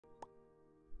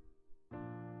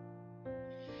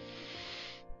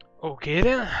Okay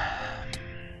then.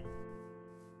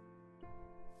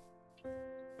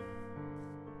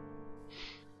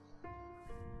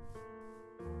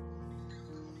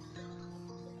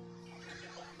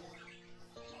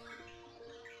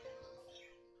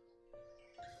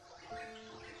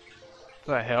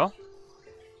 The hell?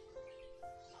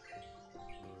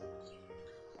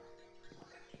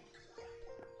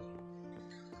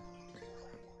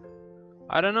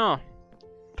 I don't know.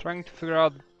 Trying to figure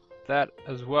out that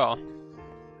as well.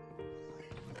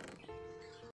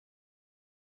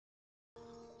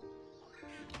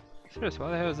 Seriously,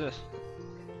 what the hell is this?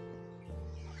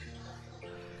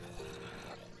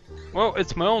 Well,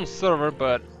 it's my own server,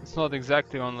 but it's not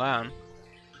exactly on LAN.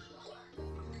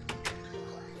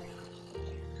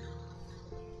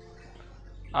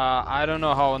 I don't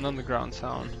know how an underground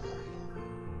sound.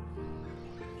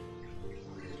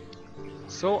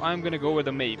 So I'm gonna go with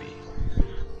a maybe.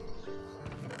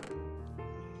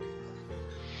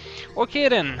 Okay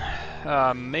then,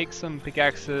 make some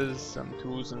pickaxes, some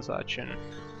tools and such, and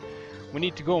we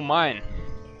need to go mine.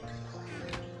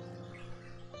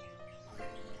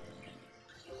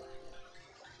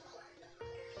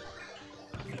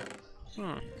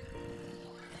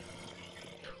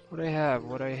 What do I have?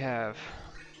 What do I have?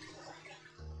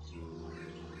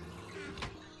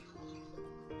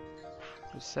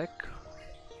 A sec.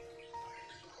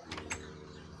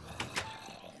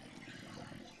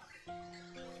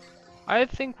 I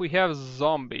think we have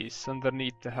zombies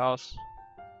underneath the house.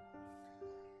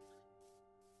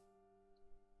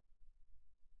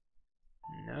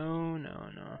 No, no,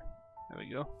 no. There we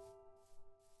go.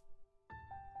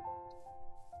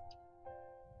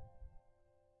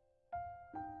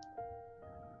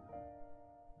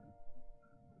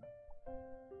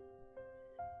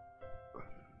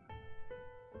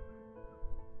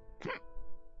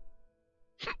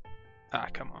 Ah,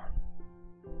 come on.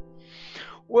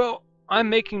 Well, I'm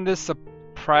making this a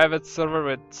private server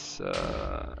with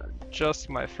just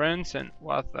my friends, and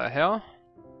what the hell?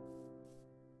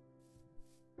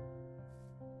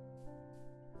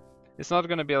 It's not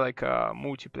gonna be like a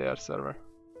multiplayer server.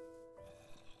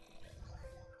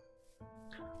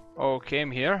 Okay,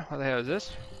 I'm here. What the hell is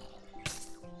this?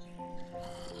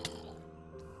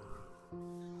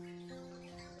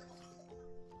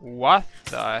 What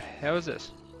the hell is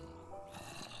this?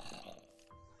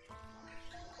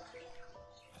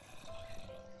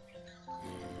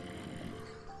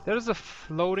 There's a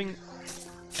floating...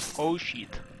 Oh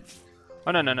shit.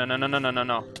 Oh no no no no no no no no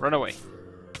no. Run away.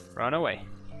 Run away.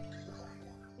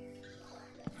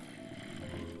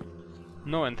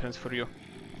 No entrance for you.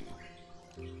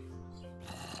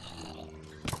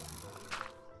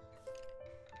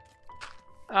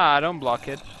 Ah, don't block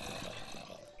it.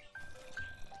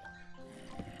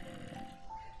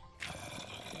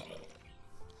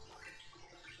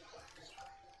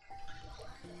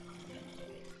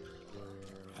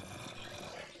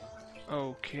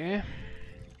 Okay.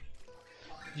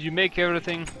 Did you make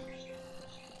everything?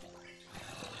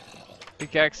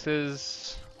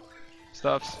 Pickaxes,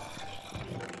 stuffs.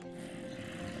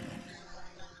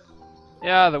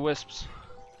 Yeah, the wisps.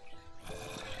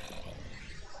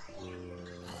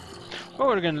 Well,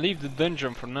 we're gonna leave the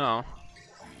dungeon for now.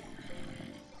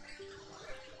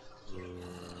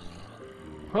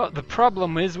 Well, the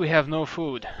problem is we have no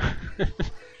food. A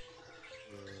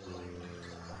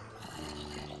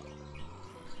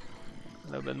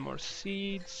little bit more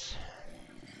seeds.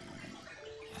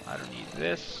 I don't need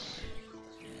this.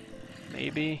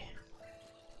 Maybe.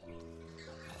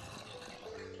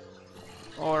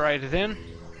 Alright then.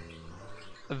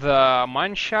 The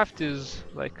mine shaft is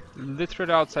like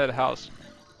literally outside the house.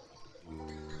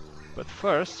 But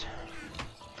first,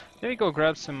 let me go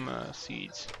grab some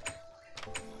seeds.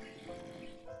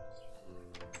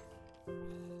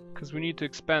 Because we need to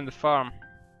expand the farm.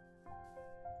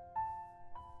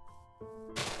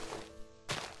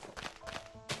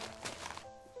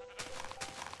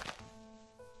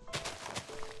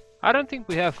 I don't think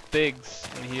we have pigs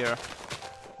in here.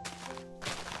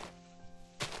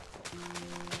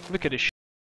 Look at this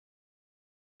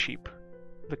sheep.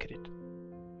 Look at it.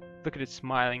 Look at it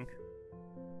smiling.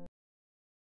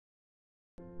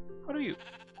 What are you?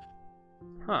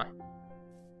 Huh.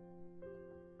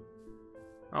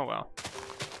 Oh well.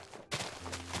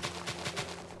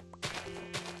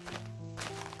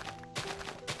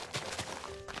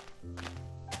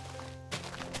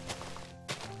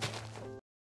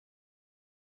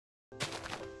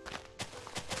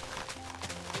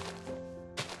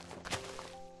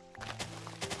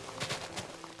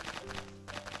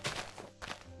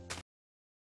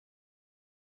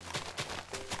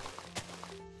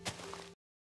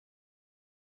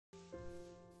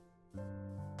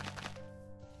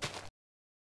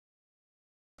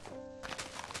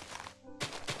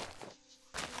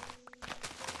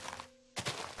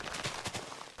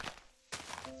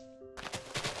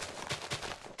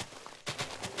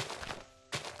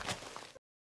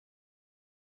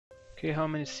 Okay, how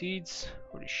many seeds?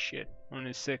 Holy shit,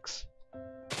 only 6.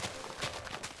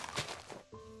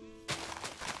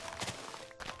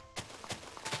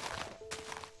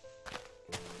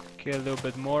 Okay, a little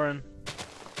bit more and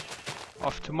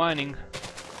off to mining.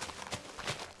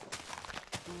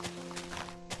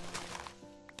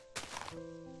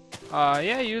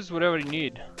 Yeah, use whatever you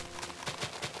need.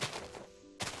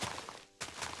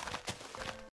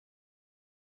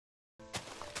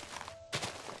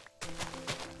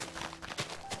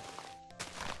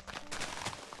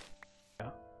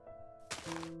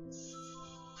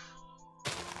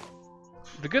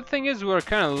 The good thing is we're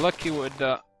kind of lucky with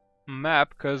the map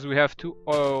because we have 2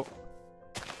 oil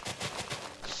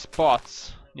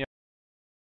spots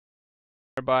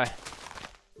nearby.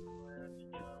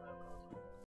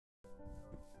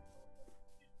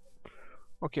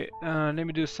 Okay, let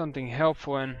me do something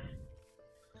helpful and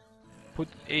put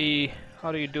a...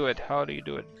 How do you do it? How do you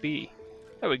do it? B.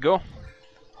 There we go.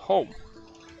 Home.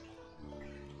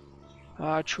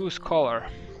 Choose color.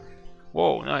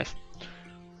 Whoa, nice.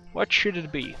 What should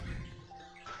it be?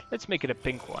 Let's make it a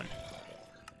pink one.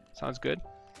 Sounds good.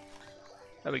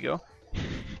 There we go.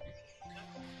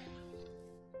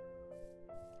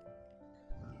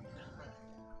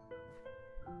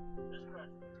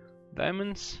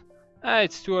 Diamonds?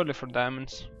 It's too early for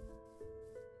diamonds.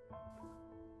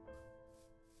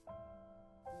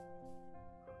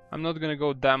 I'm not gonna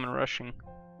go diamond rushing.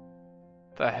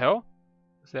 The hell?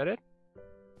 Is that it?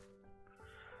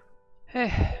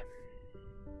 Hey.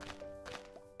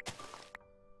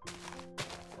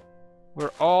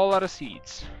 We're all out of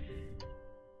seeds.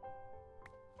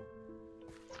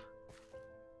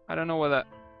 I don't know what that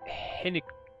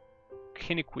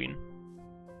Heniquin.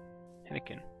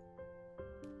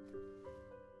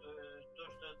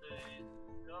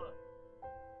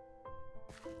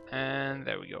 And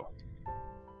there we go.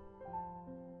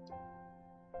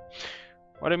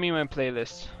 What do I mean by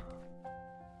playlist?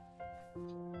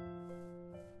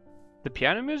 The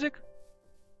piano music?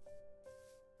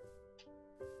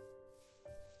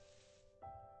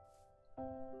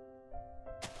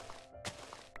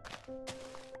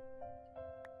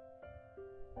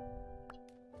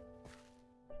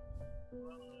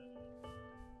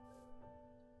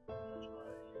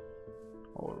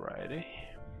 Alrighty.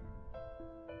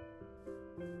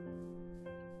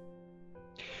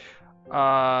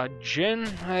 Jen,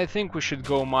 I think we should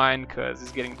go mine because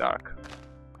it's getting dark.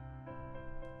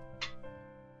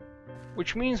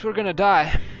 Which means we're gonna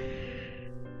die.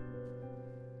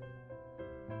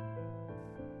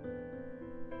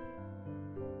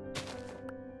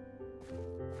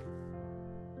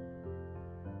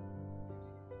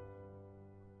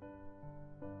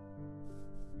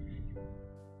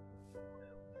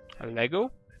 A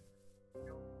Lego?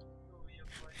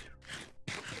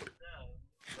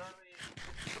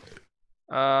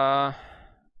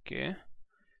 Okay.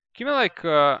 Give me like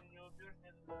 2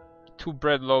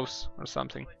 bread loaves or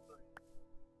something.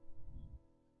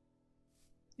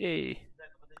 Yay.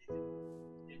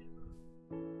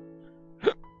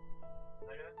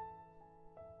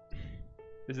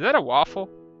 Is that a waffle?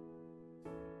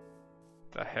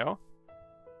 The hell?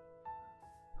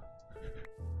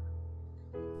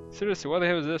 Seriously, what the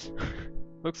hell is this?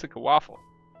 Looks like a waffle.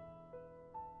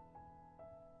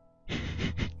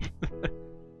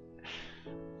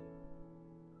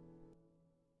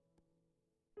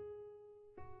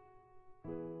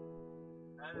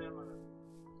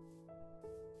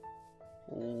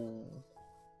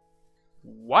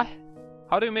 What?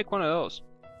 How do you make one of those?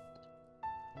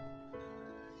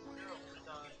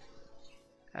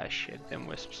 Ah shit, them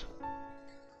wisps.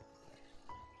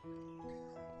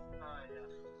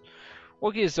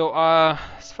 Okay, so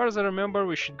as far as I remember,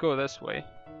 we should go this way.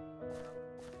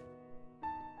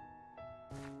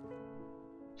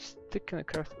 Stick in the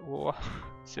craft. Whoa,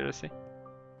 seriously?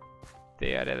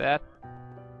 They added that.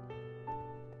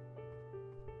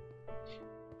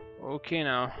 Okay,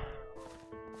 now.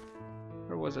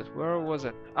 Where was it? Where was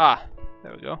it? Ah,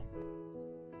 there we go.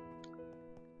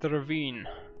 The ravine.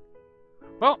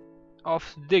 Well,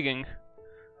 off digging.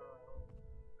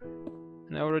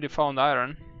 And I already found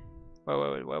iron.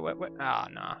 Wait. Ah,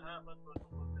 nah.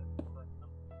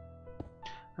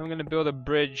 I'm gonna build a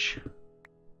bridge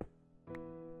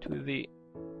to the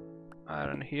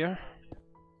iron here.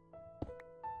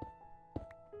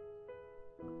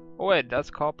 Oh wait, that's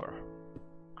copper.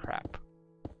 Crap.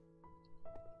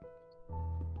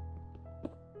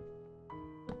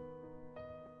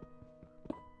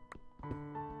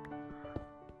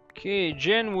 Okay,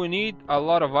 Jen, we need a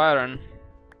lot of iron.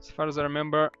 As far as I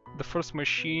remember, the first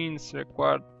machines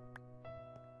required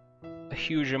a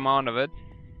huge amount of it.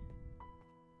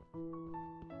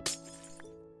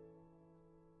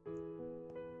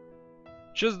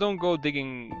 just don't go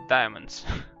digging diamonds.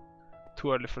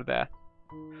 Too early for that.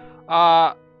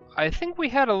 I think we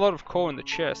had a lot of coal in the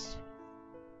chest.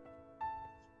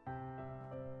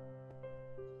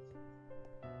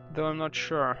 Though I'm not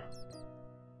sure.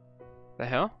 The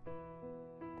hell?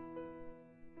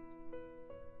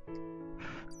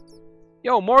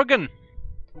 Yo, Morgan!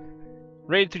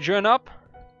 Ready to join up?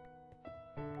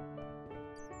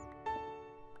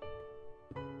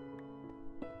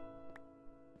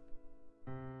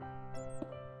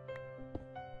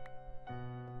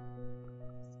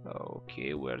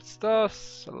 Okay, weird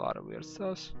stuff. A lot of weird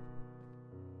stuff.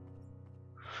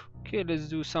 Okay, let's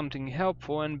do something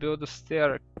helpful and build a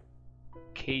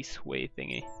staircase way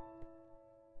thingy.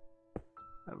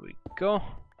 There we go.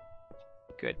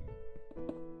 Good.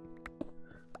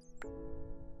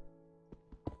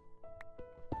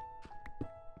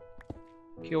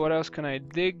 Okay, what else can I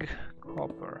dig?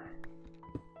 Copper.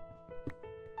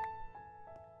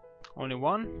 Only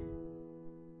one?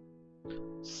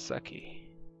 Sucky.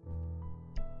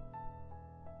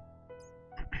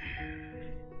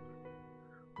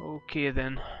 Okay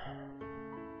then.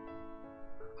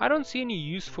 I don't see any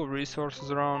useful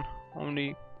resources around,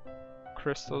 only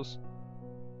crystals.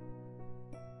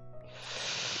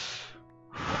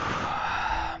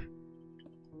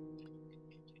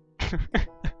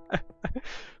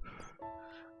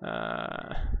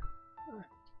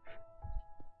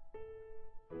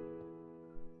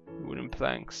 Wooden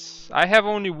planks. I have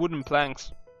only wooden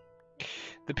planks.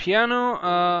 The piano,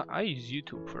 I use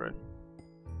YouTube for it.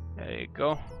 There you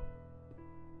go.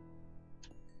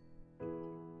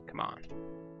 Come on.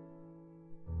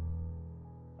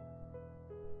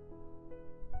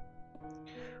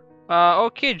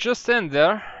 Okay, just end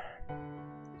there.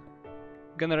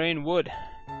 Gonna rain wood.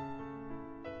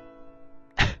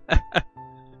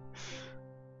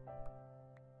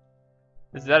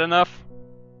 Is that enough?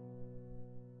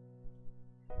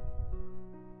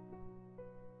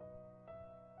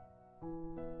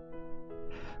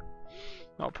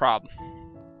 No problem.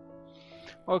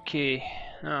 Okay,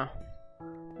 now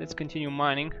let's continue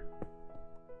mining.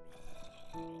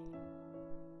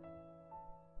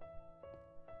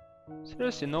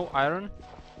 Seriously, no iron?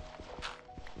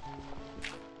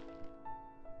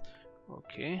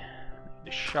 Okay,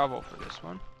 the shovel for this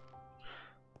one.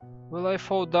 Will I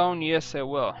fall down? Yes, I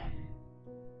will.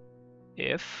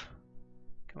 If...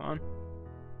 Come on.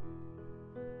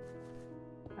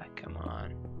 Ah, come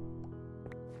on.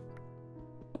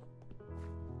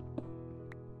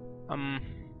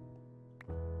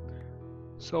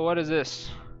 So what is this?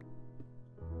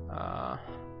 Oh,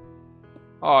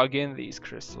 again these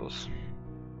crystals.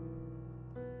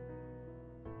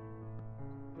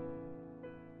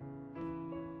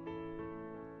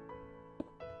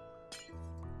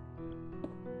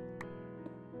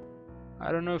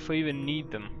 I don't know if I even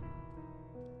need them.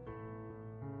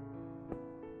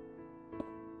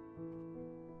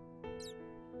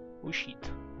 Oh shit.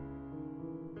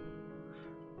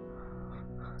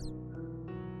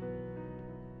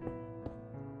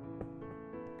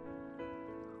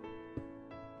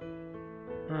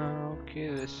 Okay,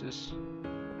 this is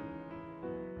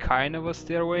kind of a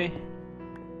stairway.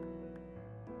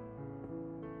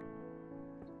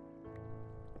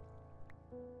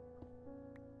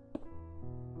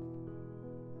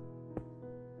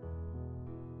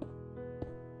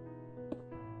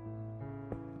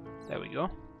 There we go.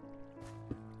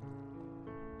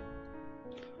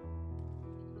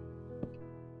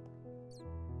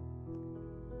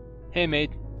 Hey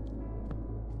mate.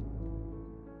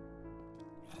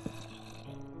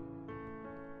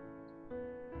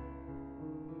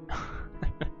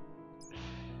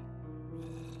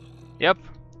 Yep,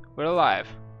 we're alive.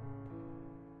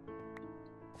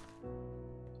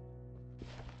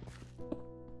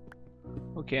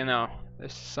 Okay, now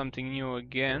this is something new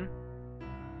again.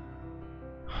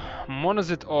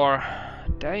 Monazite ore.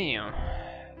 Damn.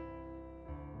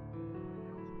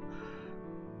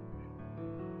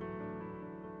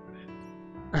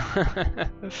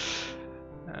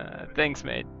 Thanks,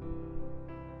 mate.